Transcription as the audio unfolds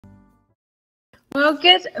Well,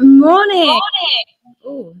 good morning.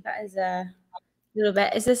 Oh, that is a little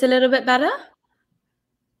bit. Is this a little bit better?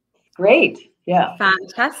 Great. Yeah.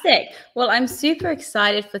 Fantastic. Well, I'm super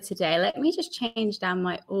excited for today. Let me just change down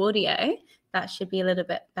my audio. That should be a little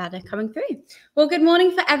bit better coming through. Well, good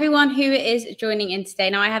morning for everyone who is joining in today.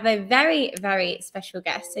 Now, I have a very, very special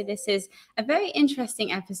guest. So this is a very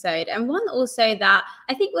interesting episode, and one also that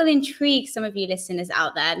I think will intrigue some of you listeners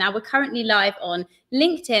out there. Now, we're currently live on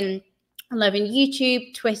LinkedIn, live on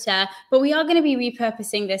YouTube, Twitter, but we are going to be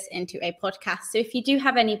repurposing this into a podcast. So if you do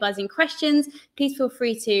have any buzzing questions, please feel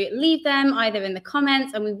free to leave them either in the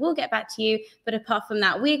comments and we will get back to you. But apart from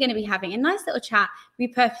that, we're going to be having a nice little chat,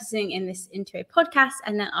 repurposing this into a podcast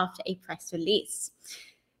and then after a press release.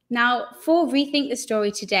 Now, for Rethink the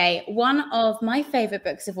Story today, one of my favorite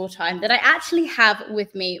books of all time that I actually have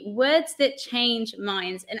with me, Words That Change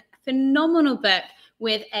Minds, a phenomenal book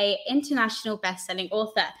with an international best-selling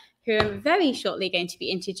author who I'm very shortly going to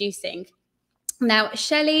be introducing. Now,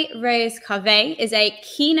 Shelle Rose Charvet is a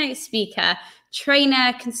keynote speaker,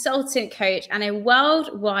 trainer, consultant coach, and a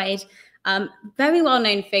worldwide, very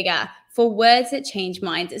well-known figure for Words That Change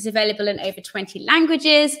Minds. It's available in over 20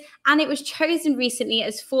 languages, and it was chosen recently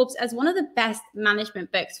as Forbes as one of the best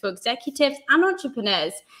management books for executives and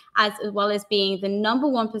entrepreneurs, as well as being the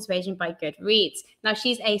 #1 persuasion by Goodreads. Now,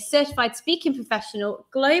 she's a certified speaking professional,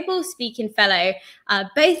 global speaking fellow,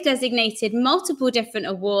 both designated multiple different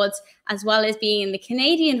awards, as well as being in the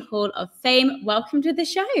Canadian Hall of Fame. Welcome to the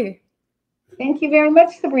show. Thank you very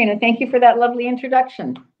much, Sabrina. Thank you for that lovely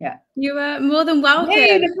introduction. Yeah. You are more than welcome.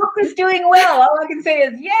 Yay, the book is doing well. All I can say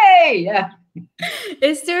is yay. Yeah.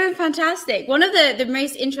 It's doing fantastic. One of the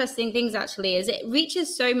most interesting things actually is it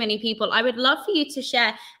reaches so many people. I would love for you to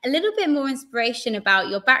share a little bit more inspiration about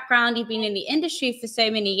your background. You've been in the industry for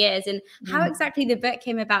so many years and how exactly the book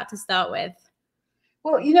came about to start with.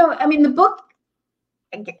 Well, the book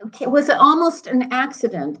was almost an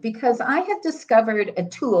accident because I had discovered a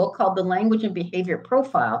tool called the Language and Behavior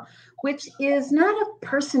Profile, which is not a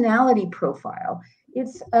personality profile.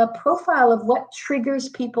 It's a profile of what triggers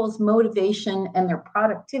people's motivation and their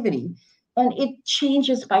productivity, and it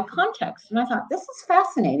changes by context. And I thought, this is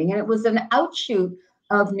fascinating. And it was an outshoot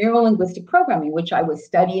of neuro-linguistic programming, which I was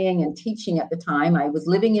studying and teaching at the time. I was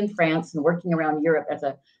living in France and working around Europe as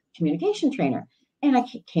a communication trainer. And I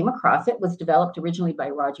came across it. It was developed originally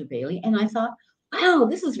by Roger Bailey. And I thought, wow,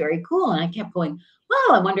 this is very cool. And I kept going,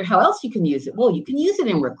 well, I wonder how else you can use it. Well, you can use it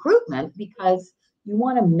in recruitment because you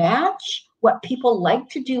want to match what people like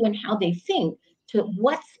to do and how they think to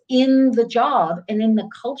what's in the job and in the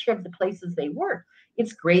culture of the places they work.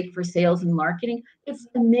 It's great for sales and marketing. It's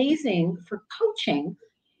amazing for coaching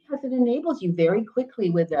because it enables you very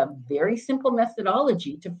quickly with a very simple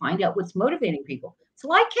methodology to find out what's motivating people.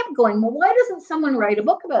 So I kept going, well, why doesn't someone write a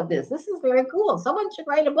book about this? This is very cool. Someone should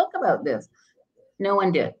write a book about this. No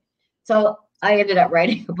one did. So I ended up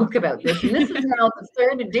writing a book about this. And this is now the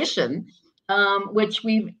 3rd edition, which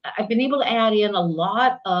I've been able to add in a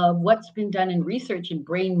lot of what's been done in research in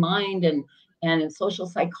brain, mind, and in social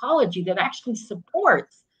psychology that actually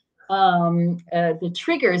supports the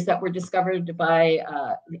triggers that were discovered by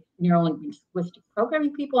neuro-linguistic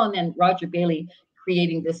programming people, and then Roger Bailey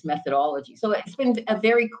creating this methodology. So it's been a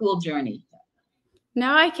very cool journey.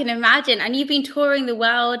 No, I can imagine. And you've been touring the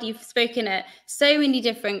world. You've spoken at so many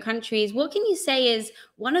different countries. What can you say is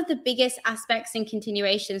one of the biggest aspects and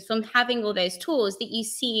continuations from having all those tours that you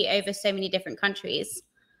see over so many different countries?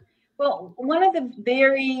 Well, one of the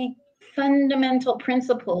very fundamental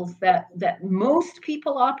principles that most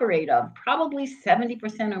people operate of, probably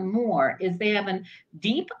 70% or more, is they have a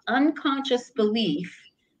deep unconscious belief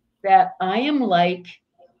that I am like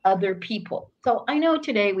other people. So I know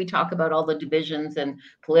today we talk about all the divisions and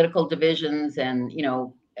political divisions and,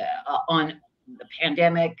 on the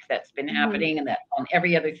pandemic that's been happening and that on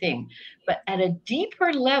every other thing. But at a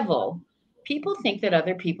deeper level, people think that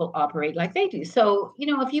other people operate like they do. So,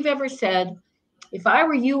 if you've ever said, if I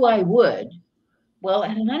were you, I would. Well,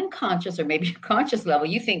 at an unconscious or maybe a conscious level,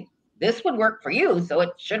 you think this would work for you, so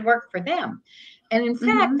it should work for them. And in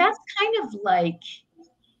fact, that's kind of like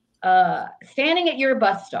standing at your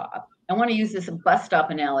bus stop. I want to use this bus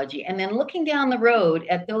stop analogy, and then looking down the road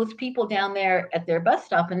at those people down there at their bus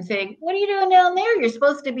stop and saying, what are you doing down there? You're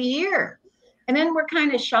supposed to be here. And then we're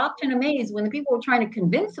kind of shocked and amazed when the people we're trying to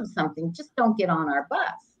convince of something just don't get on our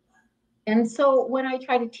bus. And so when I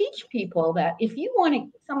try to teach people that if you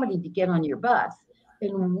want somebody to get on your bus,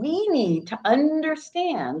 then we need to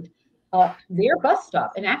understand their bus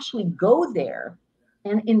stop and actually go there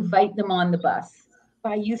and invite them on the bus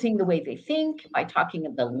by using the way they think, by talking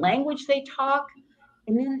the language they talk,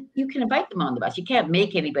 And then you can invite them on the bus. You can't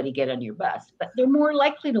make anybody get on your bus, but they're more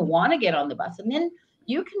likely to want to get on the bus. And then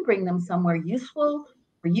you can bring them somewhere useful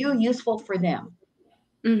for you, useful for them.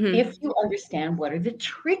 If you understand what are the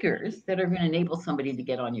triggers that are going to enable somebody to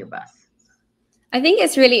get on your bus. I think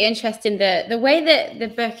it's really interesting the way that the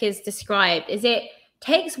book is described is it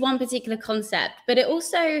takes one particular concept, but it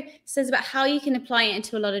also says about how you can apply it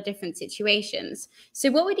into a lot of different situations.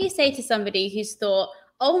 So what would you say to somebody who's thought,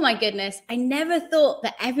 oh my goodness, I never thought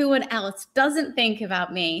that everyone else doesn't think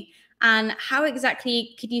about me? And how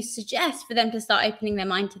exactly could you suggest for them to start opening their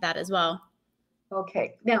mind to that as well?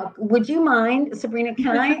 Okay. Now, would you mind, Sabrina,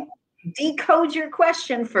 can I decode your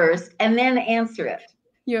question first and then answer it?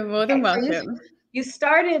 You're more than welcome. So you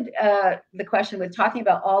started the question with talking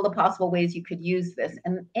about all the possible ways you could use this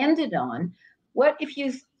and ended on, what if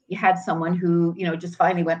you had someone who, just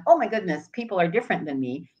finally went, oh my goodness, people are different than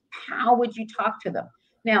me. How would you talk to them?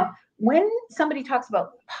 Now, when somebody talks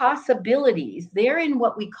about possibilities, they're in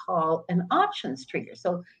what we call an options trigger.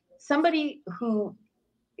 So somebody who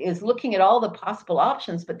is looking at all the possible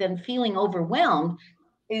options, but then feeling overwhelmed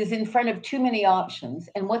is in front of too many options.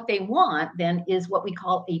 And what they want then is what we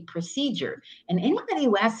call a procedure. And anybody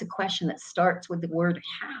who asks a question that starts with the word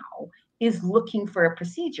how is looking for a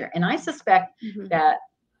procedure. And I suspect that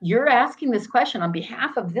you're asking this question on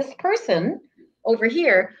behalf of this person over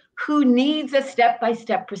here who needs a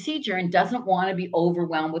step-by-step procedure and doesn't want to be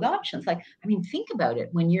overwhelmed with options. Like, I mean, think about it.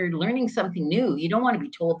 When you're learning something new, you don't want to be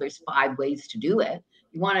told there's 5 ways to do it.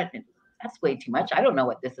 You want to, that's way too much. I don't know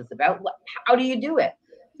what this is about. How do you do it?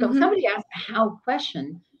 So if somebody asks a how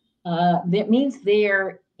question, that means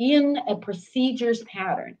they're in a procedures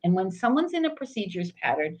pattern. And when someone's in a procedures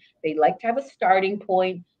pattern, they like to have a starting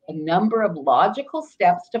point, a number of logical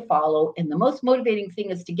steps to follow. And the most motivating thing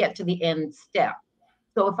is to get to the end step.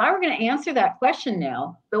 So if I were going to answer that question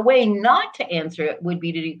now, the way not to answer it would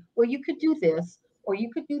be to do, well, you could do this, or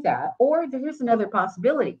you could do that, or there's another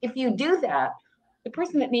possibility. If you do that, the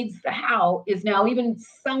person that needs the how is now even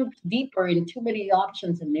sunk deeper in too many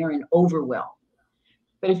options and they're in overwhelm.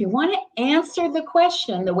 But if you want to answer the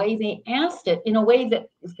question the way they asked it in a way that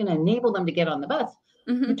is going to enable them to get on the bus,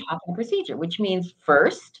 you talk in a procedure, which means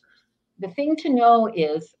first, the thing to know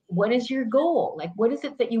is what is your goal? Like, what is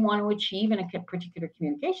it that you want to achieve in a particular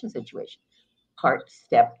communication situation?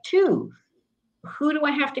 Step 2, who do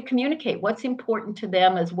I have to communicate? What's important to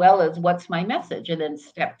them as well as what's my message? And then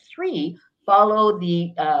step 3, follow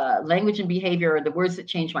the language and behavior or the words that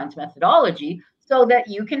change minds methodology so that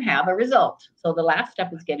you can have a result. So the last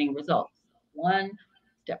step is getting results. 1,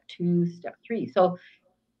 step 2, step 3. So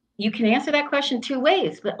you can answer that question 2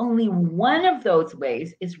 ways, but only one of those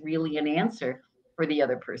ways is really an answer for the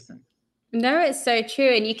other person. No, it's so true.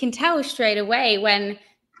 And you can tell straight away when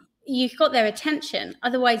you've got their attention.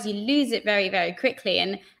 Otherwise, you lose it very, very quickly.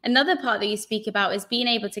 And another part that you speak about is being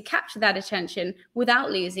able to capture that attention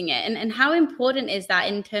without losing it. And how important is that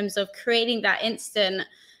in terms of creating that instant,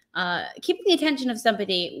 keeping the attention of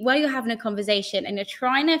somebody where you're having a conversation and you're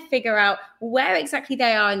trying to figure out where exactly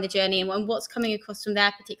they are in the journey and what's coming across from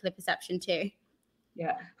their particular perception too.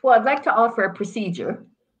 Yeah. Well, I'd like to offer a procedure.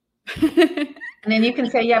 And then you can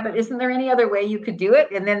say, yeah, but isn't there any other way you could do it?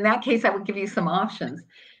 And then in that case, I would give you some options.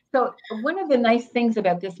 So one of the nice things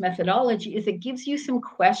about this methodology is it gives you some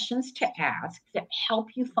questions to ask that help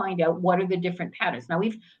you find out what are the different patterns. Now,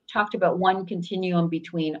 we've talked about one continuum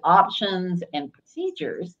between options and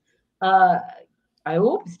procedures. Do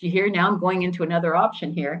you hear? Now I'm going into another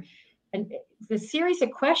option here. And the series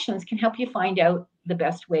of questions can help you find out the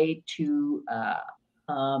best way to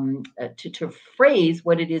phrase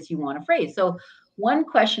what it is you want to phrase. So one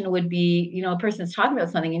question would be, a person's talking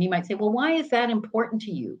about something and you might say, well, why is that important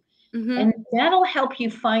to you? And that'll help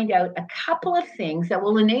you find out a couple of things that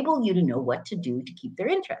will enable you to know what to do to keep their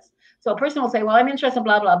interest. So a person will say, well, I'm interested in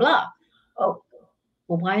blah, blah, blah. Oh,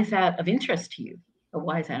 well, why is that of interest to you? Or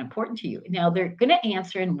why is that important to you? Now, they're going to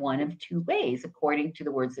answer in one of 2 ways, according to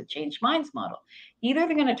the words that change minds model. Either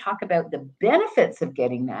they're going to talk about the benefits of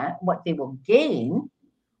getting that, what they will gain,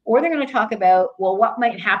 or they're going to talk about, well, what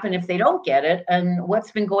might happen if they don't get it and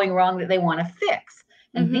what's been going wrong that they want to fix.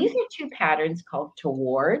 And these are 2 patterns called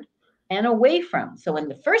toward and away from. So in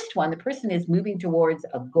the first one, the person is moving towards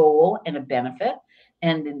a goal and a benefit.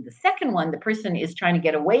 And in the second one, the person is trying to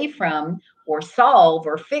get away from or solve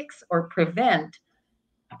or fix or prevent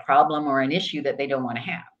a problem or an issue that they don't want to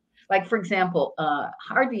have. Like, for example,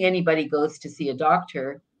 hardly anybody goes to see a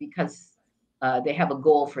doctor because they have a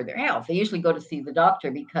goal for their health. They usually go to see the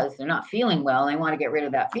doctor because they're not feeling well and they want to get rid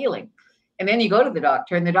of that feeling. And then you go to the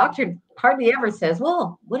doctor and the doctor hardly ever says,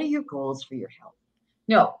 well, what are your goals for your health?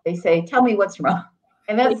 No, they say, tell me what's wrong.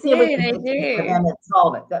 And then see if we can they fix it for do. them and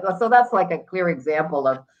solve it. So that's like a clear example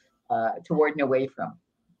of toward and away from.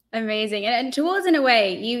 Amazing. And towards and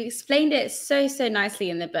away, you explained it so, so nicely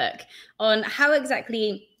in the book on how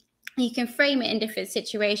exactly you can frame it in different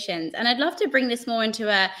situations. And I'd love to bring this more into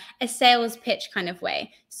a sales pitch kind of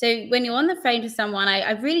way. So when you're on the phone to someone,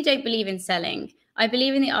 I really don't believe in selling. I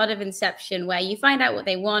believe in the art of inception, where you find out what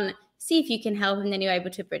they want, see if you can help, and then you're able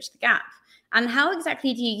to bridge the gap. And how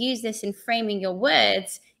exactly do you use this in framing your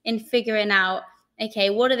words, in figuring out, okay,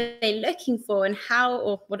 what are they looking for and how,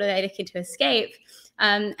 or what are they looking to escape?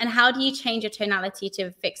 And how do you change your tonality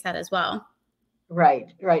to fix that as well?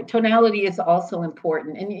 Right, right. Tonality is also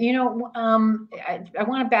important. And, I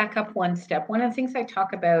want to back up one step. One of the things I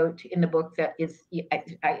talk about in the book that is,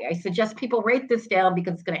 I suggest people write this down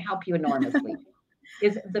because it's going to help you enormously,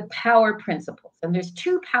 is the power principles. And there's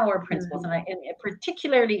two power principles, and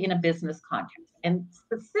particularly in a business context, and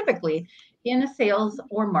specifically in a sales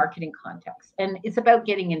or marketing context. And it's about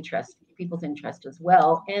getting people's interest as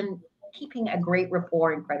well, and keeping a great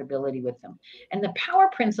rapport and credibility with them. And the power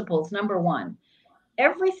principles, number one,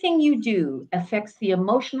 everything you do affects the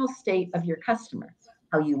emotional state of your customer.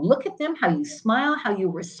 How you look at them, how you smile, how you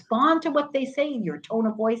respond to what they say, your tone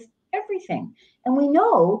of voice, everything. And we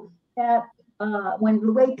know that when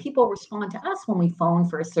the way people respond to us when we phone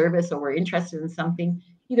for a service or we're interested in something,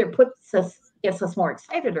 either gets us more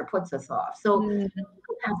excited or puts us off. So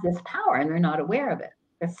people have this power and they're not aware of it.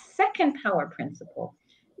 The second power principle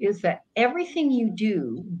is that everything you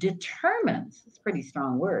do determines, it's a pretty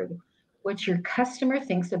strong word, what your customer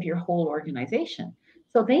thinks of your whole organization.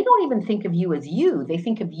 So they don't even think of you as you, they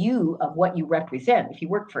think of you of what you represent. If you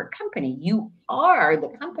work for a company, you are the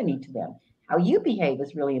company to them. How you behave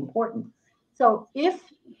is really important. So if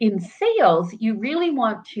in sales, you really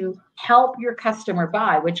want to help your customer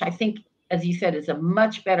buy, which I think, as you said, is a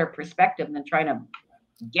much better perspective than trying to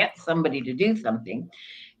get somebody to do something.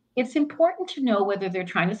 It's important to know whether they're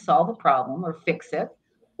trying to solve a problem or fix it,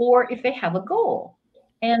 or if they have a goal.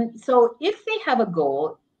 And so if they have a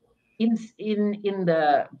goal in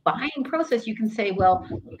the buying process, you can say, well,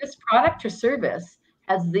 this product or service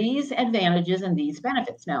has these advantages and these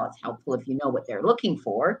benefits. Now, it's helpful if you know what they're looking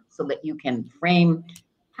for so that you can frame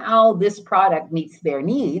how this product meets their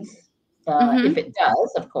needs, if it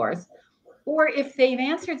does, of course. Or if they've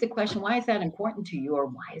answered the question, why is that important to you? Or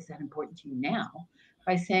why is that important to you now?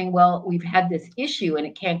 By saying, well, we've had this issue and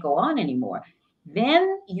it can't go on anymore.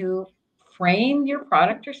 Then you frame your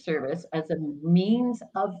product or service as a means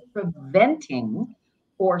of preventing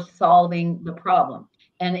or solving the problem.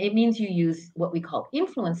 And it means you use what we call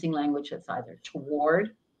influencing language that's either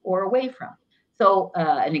toward or away from. So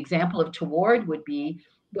an example of toward would be,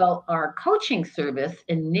 well, our coaching service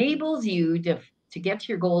enables you to get to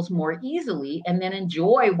your goals more easily and then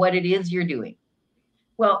enjoy what it is you're doing.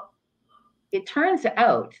 Well, it turns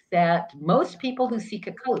out that most people who seek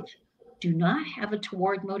a coach do not have a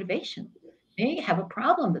toward motivation. They have a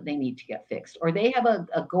problem that they need to get fixed, or they have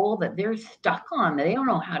a goal that they're stuck on, that they don't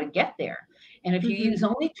know how to get there. And if you use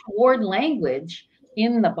only toward language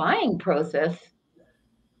in the buying process,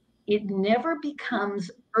 it never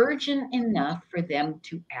becomes urgent enough for them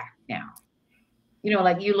to act now.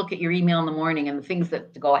 Like you look at your email in the morning and the things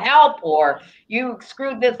that go help or you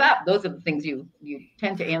screwed this up. Those are the things you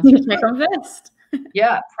tend to answer. Check on first.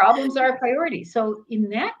 Yeah, problems are a priority. So in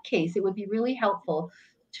that case, it would be really helpful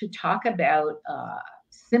to talk about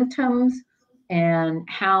symptoms and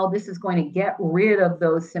how this is going to get rid of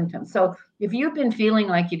those symptoms. So if you've been feeling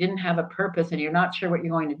like you didn't have a purpose and you're not sure what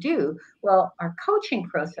you're going to do, well, our coaching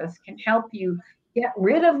process can help you get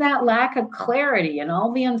rid of that lack of clarity and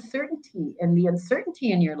all the uncertainty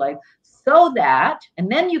in your life so that, and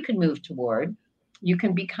then you can move toward, you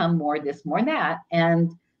can become more this, more that.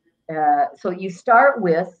 And so you start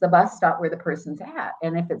with the bus stop where the person's at.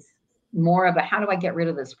 And if it's more of a, how do I get rid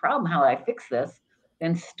of this problem? How do I fix this?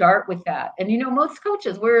 Then start with that. And most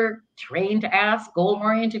coaches, we're trained to ask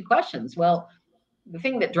goal-oriented questions. Well, the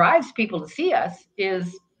thing that drives people to see us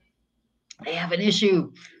is they have an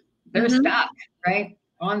issue. They're stuck, right,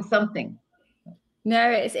 on something. No,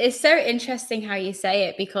 it's so interesting how you say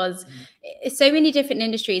it, because it's so many different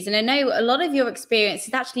industries. And I know a lot of your experience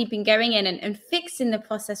has actually been going in and fixing the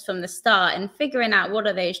process from the start and figuring out what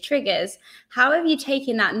are those triggers. How have you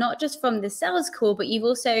taken that, not just from the sales call, but you've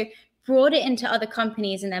also brought it into other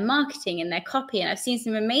companies and their marketing and their copy? And I've seen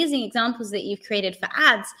some amazing examples that you've created for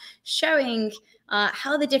ads showing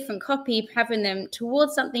how the different copy, having them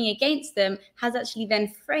towards something against them, has actually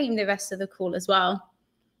then framed the rest of the call as well.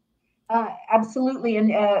 Absolutely.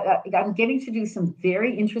 And I'm getting to do some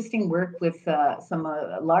very interesting work with some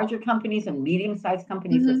larger companies and medium-sized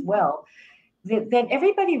companies as well. that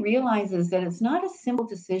everybody realizes that it's not a simple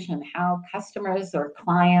decision how customers or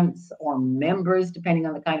clients or members, depending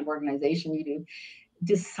on the kind of organization you do,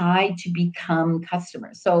 decide to become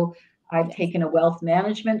customers. So I've Yes. taken a wealth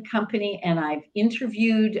management company and I've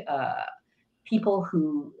interviewed people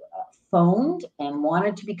who phoned and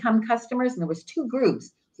wanted to become customers, and there was two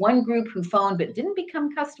groups. One group who phoned but didn't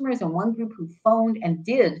become customers, and one group who phoned and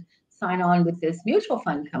did sign on with this mutual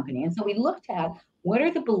fund company. And so we looked at what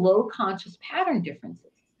are the below conscious pattern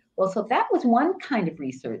differences. Well, so that was one kind of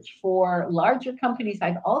research. For larger companies,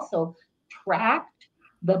 I've also tracked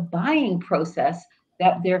the buying process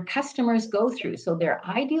that their customers go through. So their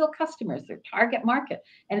ideal customers, their target market,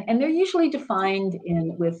 and they're usually defined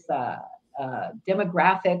in with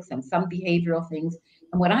demographics and some behavioral things.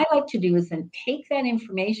 And what I like to do is then take that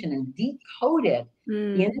information and decode it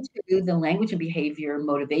Mm. into the language and behavior,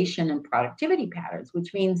 motivation, and productivity patterns,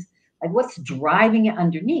 which means like what's driving it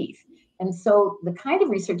underneath. And so the kind of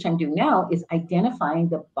research I'm doing now is identifying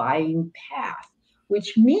the buying path,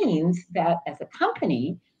 which means that as a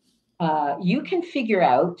company, you can figure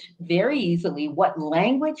out very easily what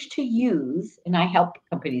language to use. And I help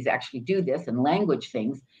companies actually do this and language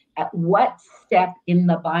things at what step in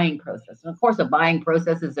the buying process. And of course, a buying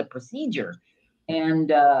process is a procedure.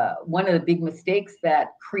 And one of the big mistakes that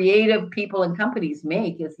creative people and companies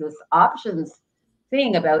make is this options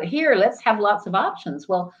thing about here, let's have lots of options.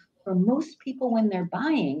 Well, for most people, when they're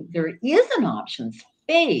buying, there is an options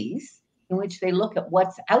phase in which they look at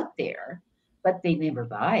what's out there, but they never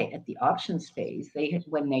buy at the options phase.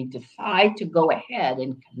 When they decide to go ahead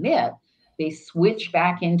and commit, they switch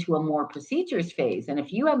back into a more procedures phase. And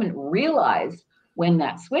if you haven't realized when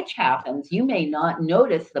that switch happens, you may not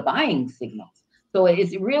notice the buying signals. So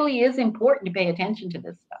it really is important to pay attention to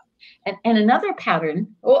this stuff. And another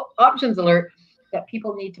pattern, oh, options alert, that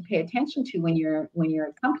people need to pay attention to when you're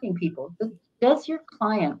accompanying people. Does your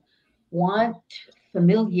client want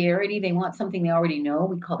familiarity? They want something they already know.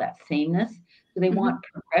 We call that sameness. Do they Mhm. want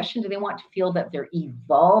progression? Do they want to feel that they're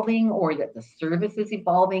evolving or that the service is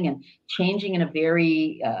evolving and changing in a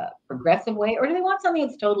very progressive way? Or do they want something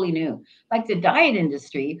that's totally new? Like the diet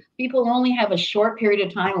industry, people only have a short period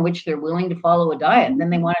of time in which they're willing to follow a diet. Mhm. Then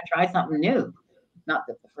they want to try something new. Not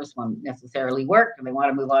that the first one necessarily worked and they want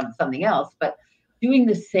to move on to something else, but doing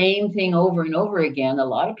the same thing over and over again, a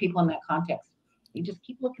lot of people in that context, they just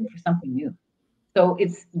keep looking for something new. So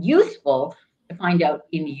it's useful to find out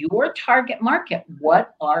in your target market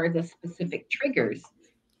what are the specific triggers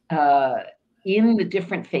uh, in the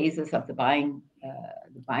different phases of the buying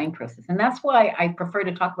process, and that's why I prefer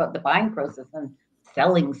to talk about the buying process than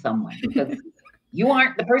selling someone because you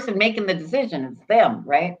aren't the person making the decision; it's them,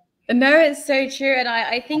 right? No, it's so true. And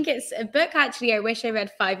I think it's a book actually I wish I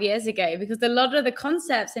read 5 years ago because a lot of the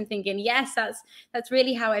concepts I'm thinking, yes, that's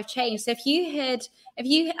really how I've changed. So if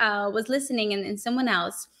you was listening and someone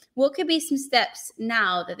else, what could be some steps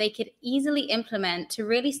now that they could easily implement to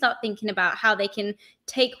really start thinking about how they can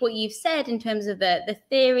take what you've said in terms of the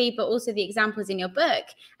theory, but also the examples in your book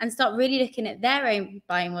and start really looking at their own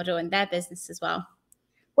buying model and their business as well?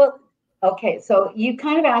 Well, okay, so you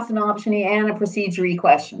kind of asked an optiony and a procedure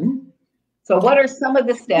question. So what Okay. are some of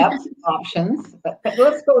the steps, options? But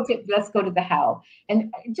let's go to the how.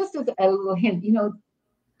 And just as a little hint,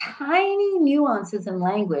 tiny nuances in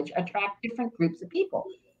language attract different groups of people.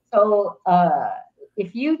 So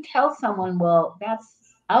if you tell someone, well,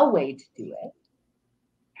 that's a way to do it,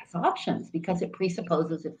 that's options because it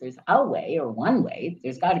presupposes if there's a way or one way,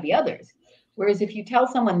 there's got to be others. Whereas if you tell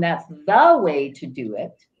someone that's the way to do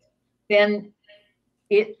it, then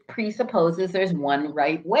it presupposes there's one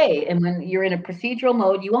right way. And when you're in a procedural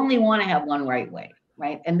mode, you only want to have one right way,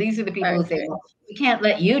 right? And these are the people Very who say, true. well, we can't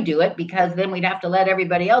let you do it because then we'd have to let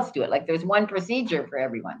everybody else do it. Like there's one procedure for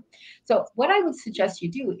everyone. So what I would suggest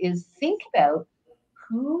you do is think about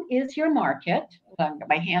who is your market.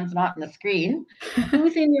 My hand's not on the screen.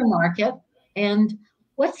 Who's in your market and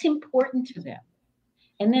what's important to them?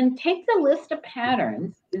 And then take the list of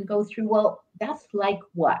patterns and go through, well, that's like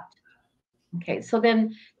what? Okay, so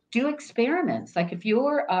then do experiments. Like if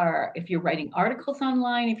you're writing articles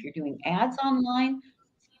online, if you're doing ads online,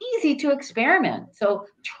 it's easy to experiment. So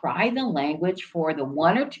try the language for the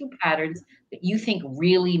one or two patterns that you think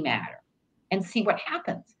really matter and see what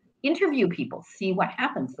happens. Interview people, see what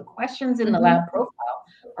happens. The questions in the Mhm. lab profile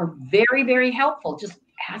are very, very helpful. Just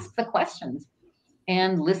ask the questions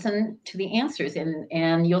and listen to the answers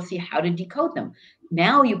and you'll see how to decode them.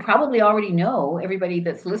 Now you probably already know, everybody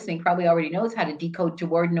that's listening probably already knows how to decode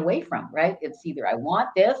toward and away from, right? It's either I want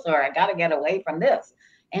this or I got to get away from this.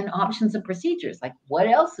 And options and procedures, like what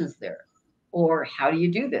else is there? Or how do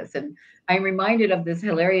you do this? And I'm reminded of this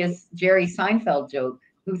hilarious Jerry Seinfeld joke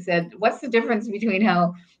who said, what's the difference between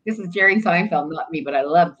how, this is Jerry Seinfeld, not me, but I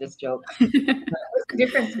love this joke. What's the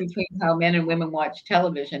difference between how men and women watch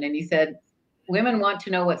television? And he said, women want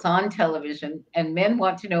to know what's on television and men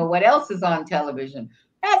want to know what else is on television.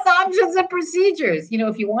 That's options and procedures. You know,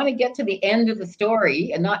 if you want to get to the end of the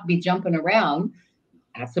story and not be jumping around,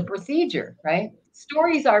 that's a procedure, right?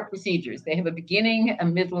 Stories are procedures. They have a beginning, a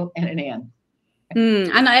middle, and an end.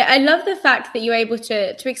 And I love the fact that you're able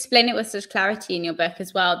to explain it with such clarity in your book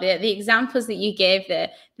as well. The examples that you give, the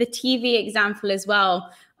TV example as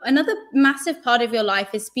well. Another massive part of your life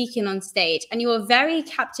is speaking on stage, and you're a very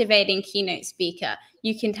captivating keynote speaker.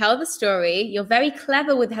 You can tell the story. You're very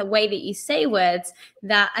clever with the way that you say words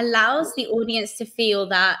that allows the audience to feel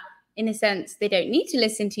that, in a sense, they don't need to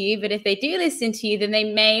listen to you, but if they do listen to you, then they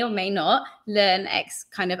may or may not learn X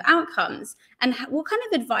kind of outcomes. And what kind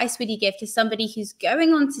of advice would you give to somebody who's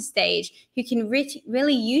going onto stage, who can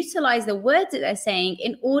really utilize the words that they're saying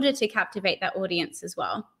in order to captivate that audience as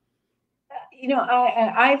well? You know,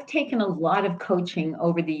 I've taken a lot of coaching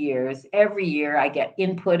over the years. Every year I get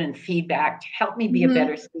input and feedback to help me be a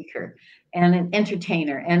better speaker and an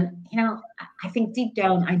entertainer. And, you know, I think deep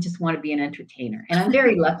down, I just want to be an entertainer. And I'm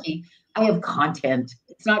very lucky. I have content.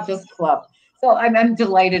 It's not just fluff. So I'm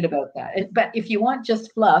delighted about that. But if you want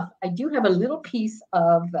just fluff, I do have a little piece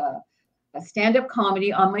of a stand-up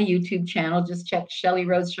comedy on my YouTube channel. Just check Shelle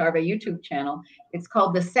Rose Charvet YouTube channel. It's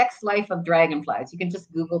called The Sex Life of Dragonflies. You can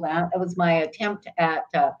just Google that. That was my attempt at,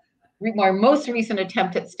 my most recent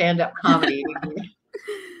attempt at stand-up comedy.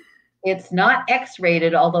 It's not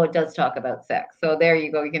X-rated, although it does talk about sex. So there you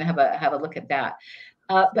go. You can have a look at that.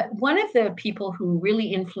 But one of the people who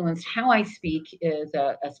really influenced how I speak is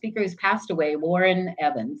a speaker who's passed away, Warren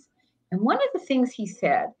Evans. And one of the things he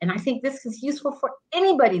said, and I think this is useful for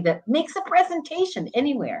anybody that makes a presentation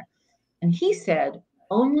anywhere, and he said,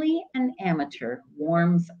 only an amateur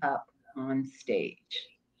warms up on stage.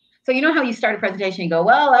 So you know how you start a presentation, you go,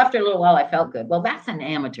 well, after a little while, I felt good. Well, that's an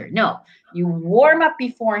amateur. No, you warm up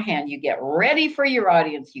beforehand. You get ready for your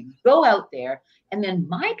audience. You go out there. And then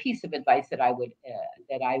my piece of advice that I would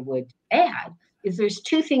add is there's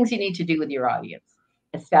two things you need to do with your audience.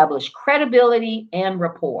 Establish credibility and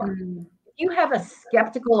rapport. If you have a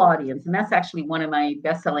skeptical audience, and that's actually one of my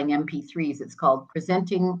best-selling MP3s, it's called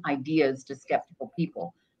Presenting Ideas to Skeptical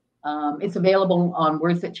People. It's available on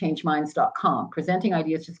wordsthatchangeminds.com, Presenting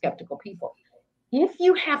Ideas to Skeptical People. If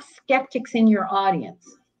you have skeptics in your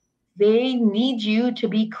audience, they need you to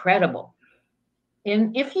be credible.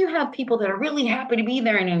 And if you have people that are really happy to be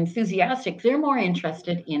there and enthusiastic, they're more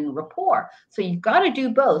interested in rapport. So you've got to do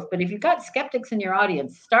both. But if you've got skeptics in your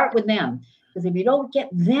audience, start with them. Because if you don't get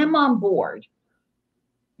them on board,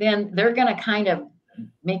 then they're going to kind of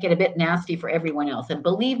make it a bit nasty for everyone else. And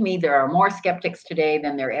believe me, there are more skeptics today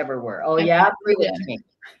than there ever were. Oh, yeah, prove it to me.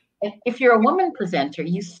 And if you're a woman presenter,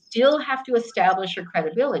 you still have to establish your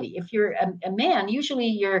credibility. If you're a man, usually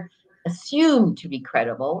you're assumed to be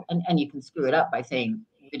credible, and you can screw it up by saying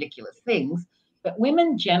ridiculous things. But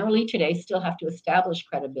women generally today still have to establish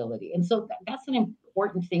credibility. And so that's an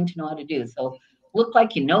important thing to know how to do. So look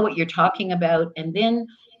like you know what you're talking about. And then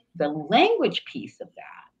the language piece of that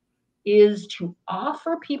is to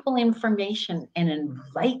offer people information and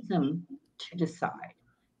invite them to decide.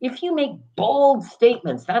 If you make bold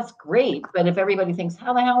statements, that's great. But if everybody thinks,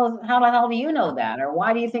 how the hell do you know that? Or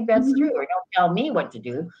why do you think that's true? Or don't tell me what to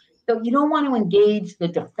do. So you don't want to engage the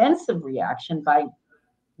defensive reaction by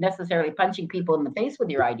necessarily punching people in the face with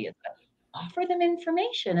your ideas, but offer them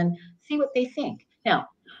information and see what they think. Now,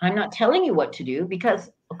 I'm not telling you what to do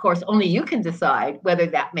because, of course, only you can decide whether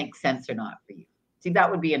that makes sense or not for you. See, that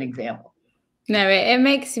would be an example. No, it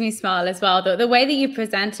makes me smile as well. The way that you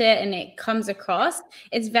present it and it comes across,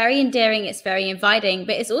 it's very endearing, it's very inviting,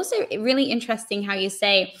 but it's also really interesting how you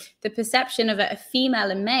say the perception of a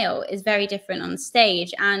female and male is very different on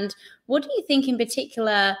stage. And what do you think in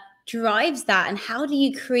particular drives that? And how do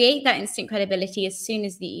you create that instant credibility as soon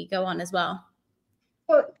as you go on as well?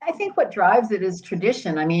 Well, I think what drives it is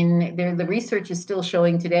tradition. I mean, the research is still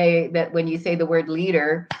showing today that when you say the word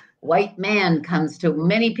leader, white man comes to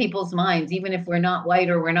many people's minds, even if we're not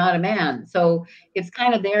white or we're not a man. So it's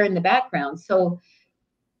kind of there in the background. So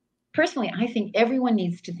personally, I think everyone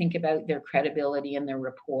needs to think about their credibility and their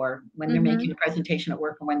rapport when they're making a presentation at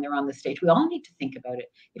work and when they're on the stage. We all need to think about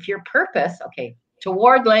it. If your purpose, okay,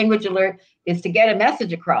 toward language alert is to get a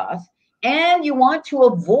message across and you want to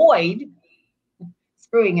avoid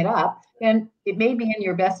screwing it up, then it may be in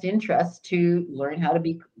your best interest to learn how to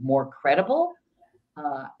be more credible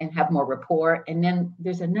and have more rapport. And then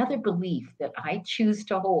there's another belief that I choose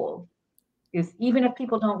to hold. is even if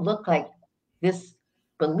people don't look like this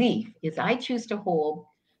belief, is I choose to hold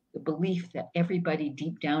the belief that everybody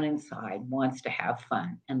deep down inside wants to have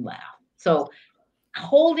fun and laugh. So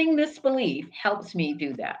holding this belief helps me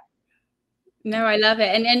do that. No, I love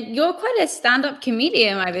it. And you're quite a stand-up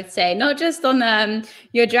comedian, I would say, not just on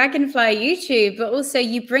your Dragonfly YouTube, but also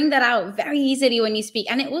you bring that out very easily when you speak.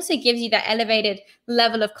 And it also gives you that elevated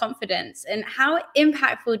level of confidence. And how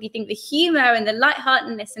impactful do you think the humor and the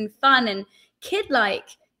lightheartedness and fun and kid-like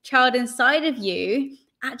child inside of you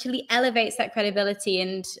actually elevates that credibility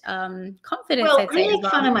and confidence? Well, I make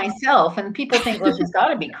fun of myself, and people think, well, she's got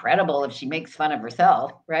to be credible if she makes fun of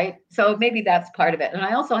herself, right? So maybe that's part of it. And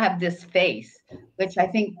I also have this face, which I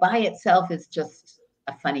think by itself is just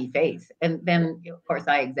a funny face. And then, of course,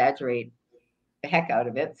 I exaggerate the heck out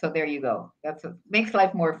of it. So there you go. That's what makes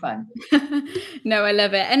life more fun. No, I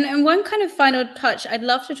love it. And one kind of final touch I'd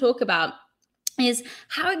love to talk about is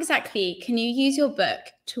how exactly can you use your book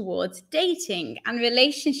towards dating and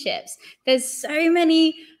relationships? There's so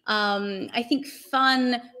many, I think,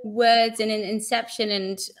 fun words in an inception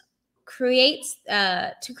and to create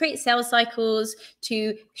sales cycles,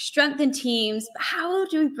 to strengthen teams. But how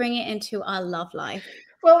do we bring it into our love life?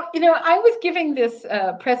 Well, I was giving this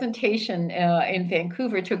presentation in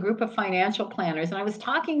Vancouver to a group of financial planners, and I was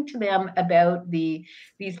talking to them about these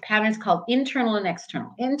patterns called internal and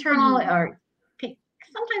external. Internal are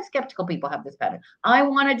sometimes skeptical people have this pattern. I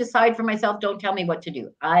want to decide for myself. Don't tell me what to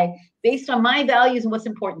do. Based on my values and what's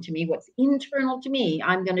important to me, what's internal to me,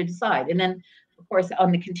 I'm going to decide. And then, of course,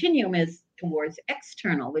 on the continuum is towards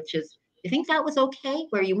external, which is, you think that was okay?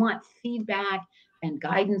 Where you want feedback and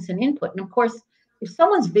guidance and input. And of course, if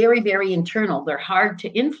someone's very, very internal, they're hard to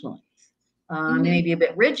influence. They may be a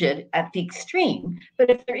bit rigid at the extreme, but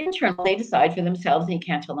if they're internal, they decide for themselves and you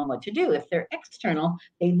can't tell them what to do. If they're external,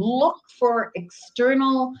 they look for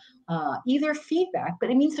external either feedback, but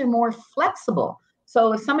it means they're more flexible.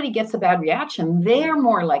 So if somebody gets a bad reaction, they're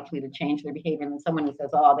more likely to change their behavior than someone who says,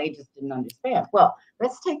 oh, they just didn't understand. Well,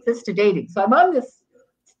 let's take this to dating. So I'm on this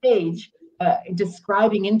stage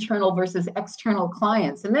describing internal versus external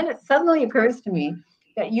clients. And then it suddenly occurs to me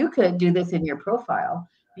that you could do this in your profile,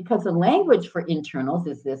 because the language for internals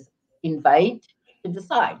is this: invite to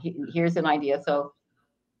decide. Here's an idea. So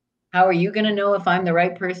how are you going to know if I'm the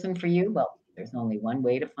right person for you? Well, there's only one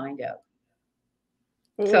way to find out.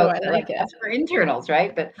 Ooh, so I like it. That's for internals,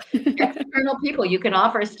 right? But external people, you can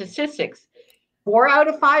offer statistics. 4 out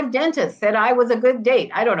of 5 dentists said I was a good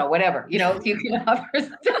date. I don't know, whatever, you can offer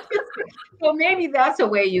statistics. So maybe that's a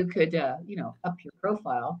way you could, up your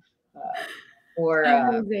profile or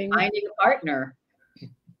finding a partner.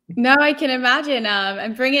 No, I can imagine.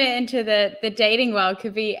 And bringing it into the dating world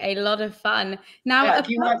could be a lot of fun. Now, if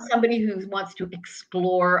you want somebody who wants to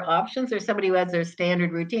explore options, or somebody who has their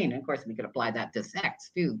standard routine, and of course we could apply that to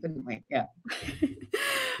sex too, couldn't we? Yeah.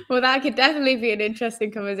 Well, that could definitely be an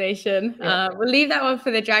interesting conversation. Yeah. We'll leave that one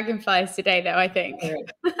for the dragonflies today, though, I think.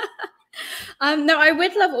 Right. No, I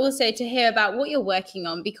would love also to hear about what you're working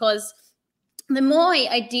on, because the more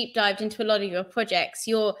I deep dived into a lot of your projects,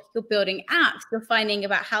 you're building apps, you're finding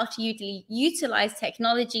about how to utilize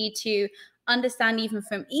technology to understand even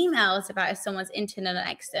from emails about if someone's internal or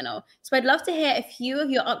external. So I'd love to hear a few of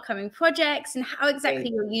your upcoming projects and how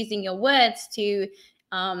exactly you're using your words to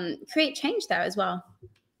create change there as well.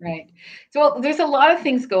 Right. So there's a lot of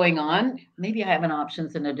things going on. Maybe I have an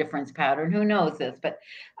options and a difference pattern. Who knows this? But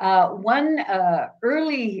one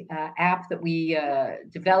early app that we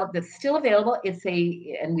developed that's still available,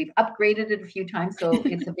 and we've upgraded it a few times. So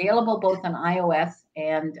it's available both on iOS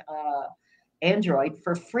and Android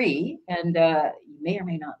for free. And you may or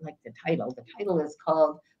may not like the title. The title is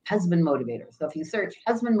called Husband Motivator. So if you search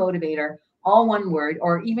Husband Motivator, all one word,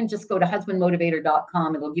 or even just go to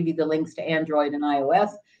husbandmotivator.com. It'll give you the links to Android and iOS.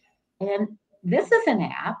 And this is an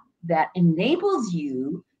app that enables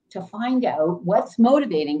you to find out what's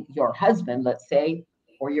motivating your husband, let's say,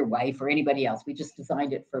 or your wife or anybody else. We just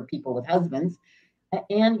designed it for people with husbands.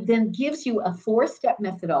 And then gives you a 4-step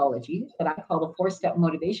methodology that I call the 4-step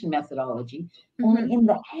motivation methodology. Mm-hmm. Only in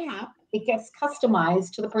the app, it gets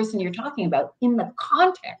customized to the person you're talking about in the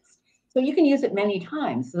context. So you can use it many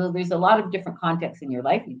times. So there's a lot of different contexts in your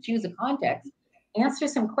life. You choose a context, answer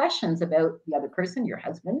some questions about the other person, your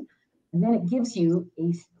husband, and then it gives you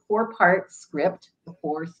a 4-part script, the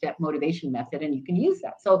 4-step motivation method, and you can use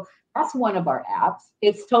that. So that's one of our apps.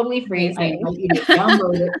 It's totally free. I invite you to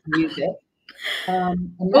download it and use it.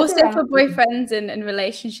 Also for boyfriends and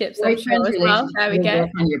relationships, I'm sure as well. There we go.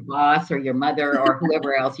 On your boss or your mother or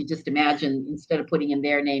whoever else. You just imagine, instead of putting in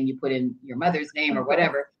their name, you put in your mother's name or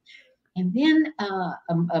whatever. And then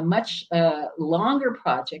a much longer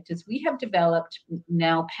project is we have developed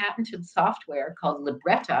now patented software called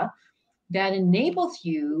Libretta that enables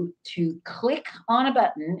you to click on a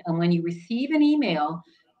button, and when you receive an email,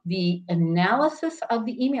 the analysis of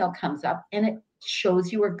the email comes up and it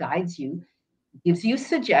shows you or guides you, gives you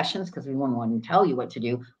suggestions, because we won't want to tell you what to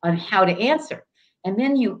do, on how to answer. And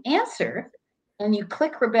then you answer and you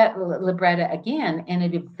click Libretta again, and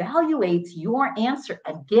it evaluates your answer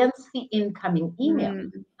against the incoming email,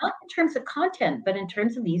 not in terms of content, but in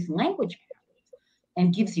terms of these language patterns,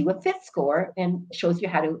 and gives you a fit score and shows you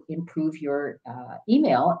how to improve your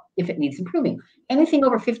email if it needs improving. Anything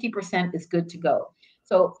over 50% is good to go.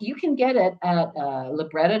 So you can get it at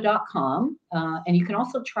libretta.com, and you can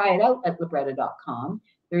also try it out at libretta.com.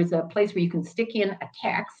 There's a place where you can stick in a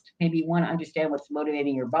text. Maybe you want to understand what's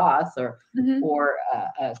motivating your boss or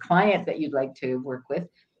a client that you'd like to work with,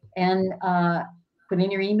 and put in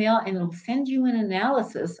your email, and it'll send you an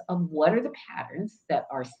analysis of what are the patterns that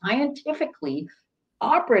are scientifically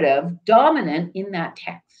operative, dominant in that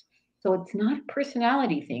text. So it's not a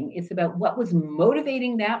personality thing. It's about what was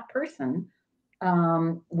motivating that person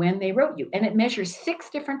when they wrote you. And it measures 6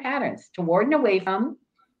 different patterns: toward and away from,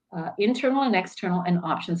 internal and external, and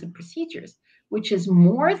options and procedures, which is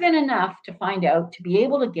more than enough to find out, to be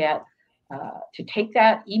able to get, to take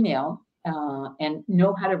that email and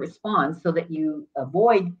know how to respond so that you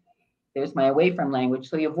avoid, there's my away from language,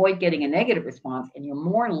 so you avoid getting a negative response and you're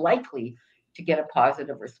more likely to get a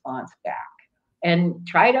positive response back. And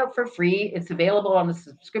try it out for free. It's available on a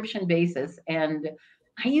subscription basis. And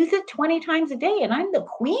I use it 20 times a day, and I'm the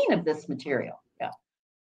queen of this material. Yeah.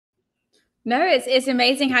 No, it's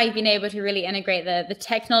amazing how you've been able to really integrate the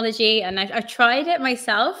technology, and I've tried it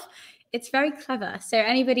myself. It's very clever. So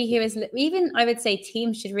anybody who is, even I would say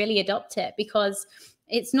teams should really adopt it, because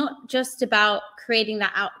it's not just about creating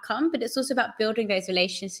that outcome, but it's also about building those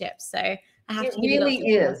relationships. So I have to give you lots of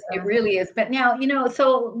is. It really is. But now,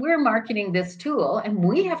 so we're marketing this tool, and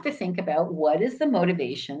we have to think about what is the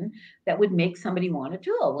motivation that would make somebody want a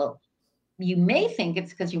tool. Well, you may think it's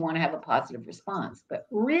because you want to have a positive response, but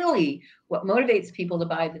really what motivates people to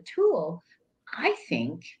buy the tool, I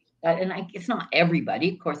think, it's not everybody,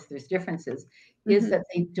 of course, there's differences, is that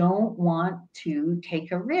they don't want to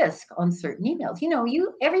take a risk on certain emails.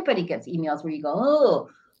 Everybody gets emails where you go, oh,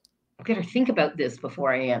 I better think about this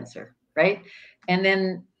before I answer, right? And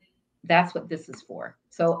then that's what this is for.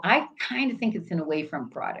 So I kind of think it's an away from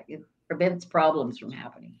product. It prevents problems from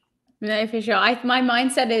happening. No, for sure. My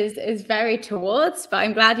mindset is very towards, but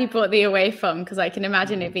I'm glad you brought the away from, because I can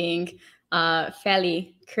imagine it being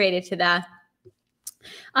fairly created to there.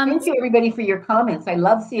 Thank you, everybody, for your comments. I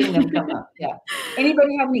love seeing them come up. Yeah.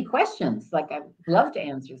 Anybody have any questions? Like, I'd love to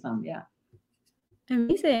answer some. Yeah.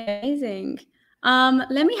 Amazing.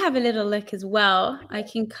 Let me have a little look as well. I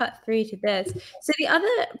can cut through to this. So the other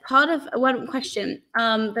part of one question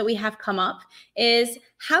that we have come up is,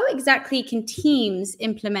 how exactly can teams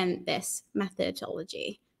implement this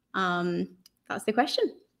methodology? That's the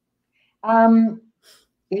question.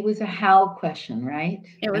 It was a how question, right?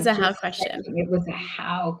 It was a how question. It was a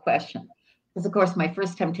how question. Because, of course, my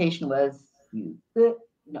first temptation was, no,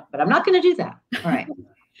 but I'm not going to do that. All right.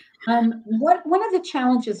 One of the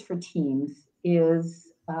challenges for teams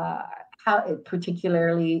is how,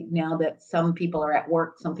 particularly now that some people are at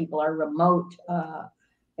work, some people are remote,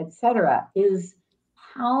 etc., is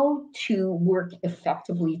how to work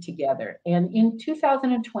effectively together. And in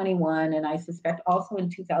 2021, and I suspect also in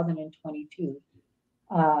 2022,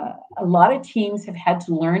 a lot of teams have had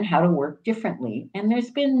to learn how to work differently, and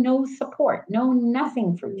there's been no support,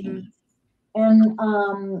 nothing for teams. And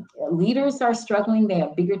leaders are struggling. They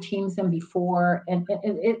have bigger teams than before, and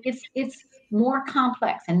it's more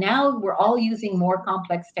complex. And now we're all using more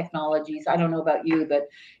complex technologies. I don't know about you, but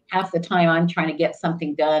half the time I'm trying to get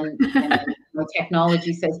something done, and then the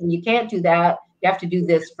technology says, well, you can't do that. You have to do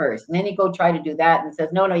this first. And then you go try to do that, and it says,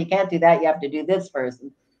 no, you can't do that. You have to do this first.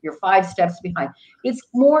 And you're 5 steps behind. It's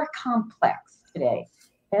more complex today.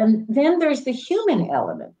 And then there's the human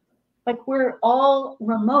element. Like, we're all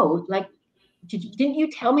remote. Like, didn't you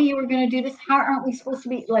tell me you were going to do this? How aren't we supposed to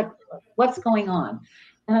be, like, what's going on?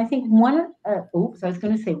 And I think one of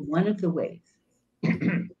the ways,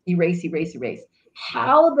 erase.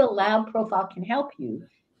 How the lab profile can help you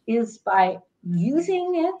is by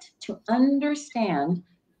using it to understand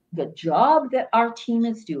the job that our team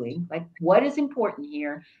is doing, like what is important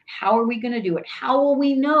here, how are we going to do it, how will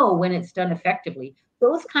we know when it's done effectively?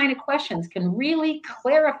 Those kind of questions can really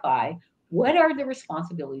clarify what are the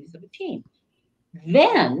responsibilities of a team.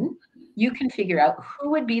 Then you can figure out who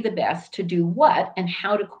would be the best to do what and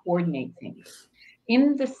how to coordinate things.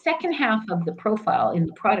 In the second half of the profile, in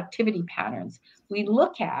the productivity patterns, we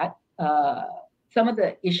look at some of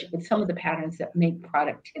the patterns that make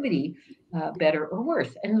productivity better or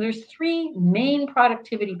worse. And there's three main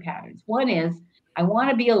productivity patterns. One is, I want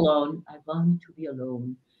to be alone. I want to be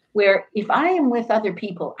alone. Where if I am with other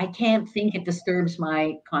people, I can't think, it disturbs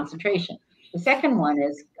my concentration. The second one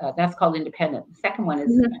is, that's called independent. The second one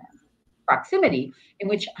is proximity, in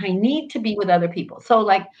which I need to be with other people. So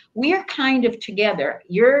like we're kind of together.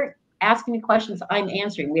 You're asking me questions, I'm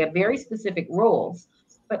answering. We have very specific roles,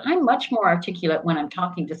 but I'm much more articulate when I'm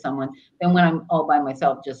talking to someone than when I'm all by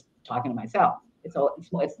myself, just talking to myself.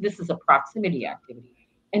 This is a proximity activity.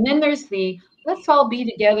 And then there's the let's all be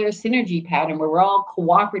together synergy pattern where we're all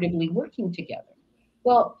cooperatively working together.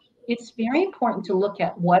 Well, it's very important to look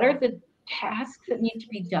at what are the tasks that need to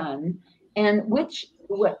be done and what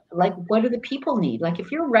do the people need? Like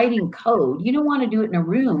if you're writing code, you don't want to do it in a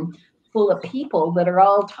room full of people that are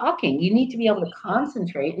all talking. You need to be able to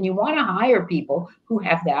concentrate, and you want to hire people who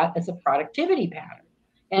have that as a productivity pattern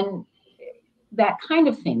and that kind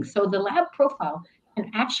of thing. So the lab profile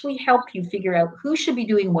can actually help you figure out who should be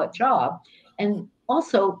doing what job, and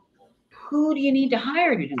also who do you need to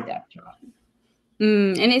hire to do that job.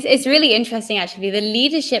 And it's really interesting, actually, the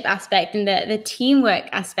leadership aspect and the teamwork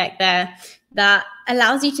aspect there that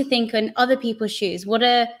allows you to think in other people's shoes.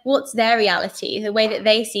 What's their reality, the way that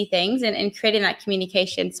they see things, and creating that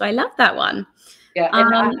communication. So I love that one. Yeah,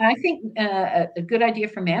 and I think a good idea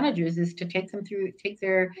for managers is to take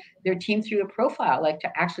their team through a profile, like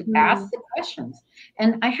to actually ask the questions.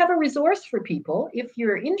 And I have a resource for people if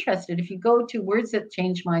you're interested. If you go to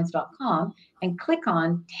wordsthatchangeminds.com and click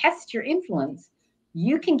on Test Your Influence,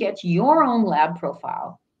 you can get your own lab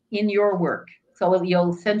profile in your work. So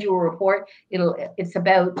you'll send you a report. It's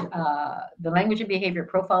about the language and behavior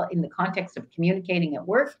profile in the context of communicating at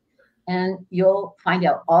work. And you'll find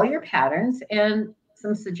out all your patterns and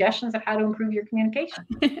some suggestions of how to improve your communication.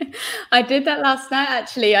 I did that last night,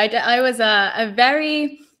 actually. I was a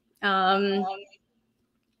very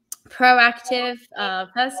proactive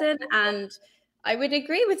person, and I would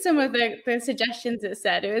agree with some of the suggestions it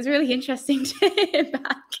said. It was really interesting to hear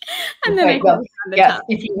back. And then yes,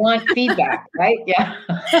 if you want feedback, right? Yeah.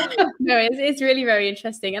 No, it's really very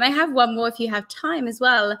interesting. And I have one more if you have time as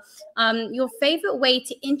well. Your favorite way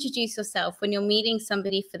to introduce yourself when you're meeting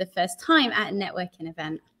somebody for the first time at a networking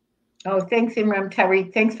event? Oh, thanks, Imran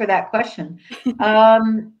Tariq. Thanks for that question.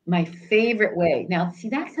 My favorite way. Now, see,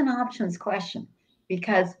 that's an options question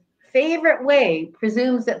because favorite way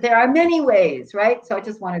presumes that there are many ways, right? So I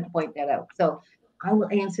just wanted to point that out. So I will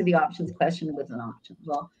answer the options question with an option.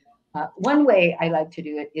 Well, one way I like to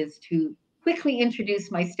do it is to quickly introduce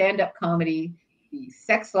my stand-up comedy, The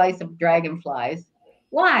Sex Life of Dragonflies.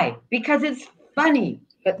 Why? Because it's funny.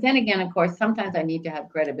 But then again, of course, sometimes I need to have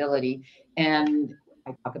credibility, and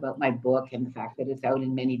I talk about my book and the fact that it's out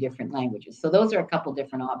in many different languages. So those are a couple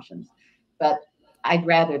different options, but I'd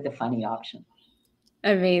rather the funny option.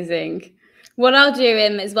 Amazing. What I'll do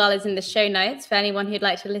as well as in the show notes for anyone who'd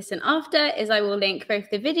like to listen after is I will link both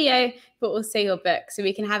the video but also your book, so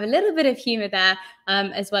we can have a little bit of humor there,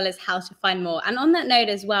 as well as how to find more. And on that note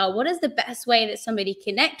as well, what is the best way that somebody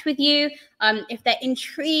connect with you if they're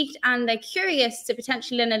intrigued and they're curious to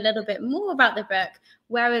potentially learn a little bit more about the book?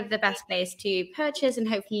 Where are the best place to purchase and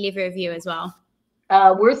hopefully leave a review as well?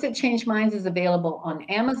 Words That Change Minds is available on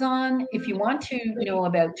Amazon. If you want to know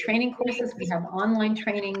about training courses, we have online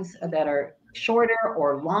trainings that are shorter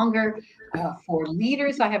or longer. For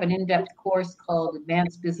leaders, I have an in-depth course called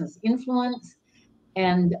Advanced Business Influence.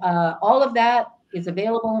 And all of that is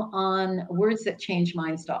available on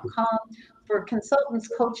wordsthatchangeminds.com. For consultants,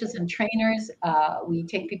 coaches, and trainers, we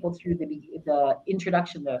take people through the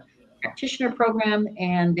introduction to practitioner program,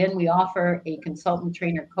 and then we offer a consultant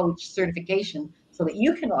trainer coach certification so that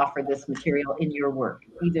you can offer this material in your work.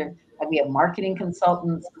 We have marketing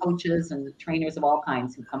consultants, coaches, and trainers of all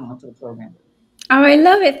kinds who come onto the program. Oh, I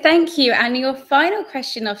love it. Thank you. And your final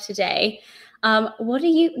question of today,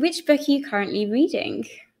 which book are you currently reading?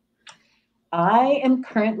 I am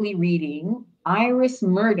currently reading Iris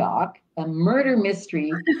Murdoch, a murder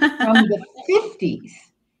mystery from the 50s.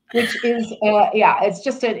 Which is, it's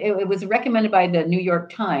just it was recommended by the New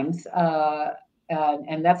York Times,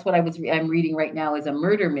 and that's what I'm reading right now is a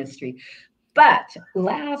murder mystery. But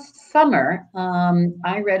last summer,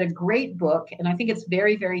 I read a great book, and I think it's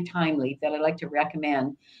very, very timely that I'd like to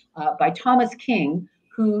recommend by Thomas King,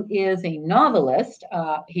 who is a novelist.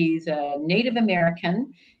 He's a Native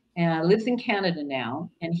American and lives in Canada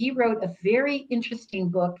now, and he wrote a very interesting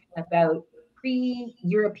book about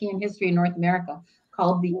pre-European history in North America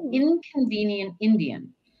called The Inconvenient Indian.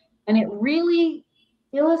 And it really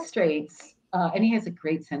illustrates, and he has a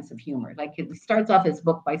great sense of humor. Like he starts off his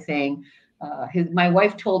book by saying, my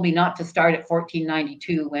wife told me not to start at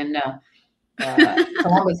 1492 when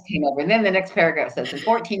Columbus came over. And then the next paragraph says in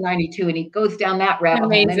 1492, and he goes down that rabbit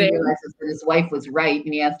hole, and then he Amazing. realizes that his wife was right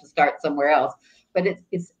and he has to start somewhere else. But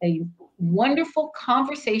it's a wonderful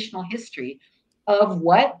conversational history of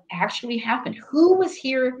what actually happened. Who was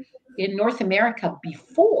here in North America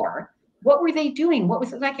before? What were they doing? What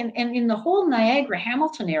was it like? And in the whole Niagara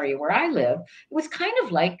Hamilton area where I live, it was kind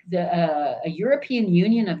of like a European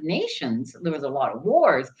Union of nations. There was a lot of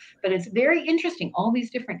wars, but it's very interesting, all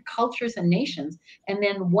these different cultures and nations, and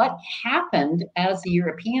then what happened as the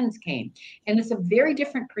Europeans came. And it's a very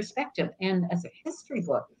different perspective. And as a history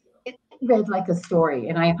book, it read like a story,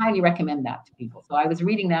 and I highly recommend that to people. So I was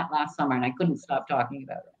reading that last summer, and I couldn't stop talking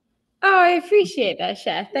about it. Oh, I appreciate that,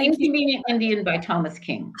 Chef. Thank you. Inconvenient Indian by Thomas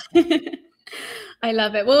King. I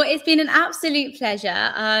love it. Well, it's been an absolute pleasure.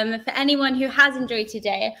 For anyone who has enjoyed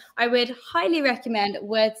today, I would highly recommend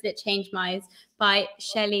Words That Change Minds by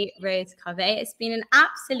Shelle Rose Charvet. It's been an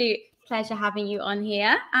absolute pleasure having you on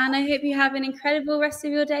here, and I hope you have an incredible rest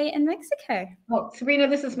of your day in Mexico. Well, Sabrina,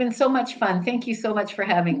 this has been so much fun. Thank you so much for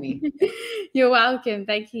having me. You're welcome.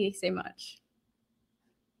 Thank you so much.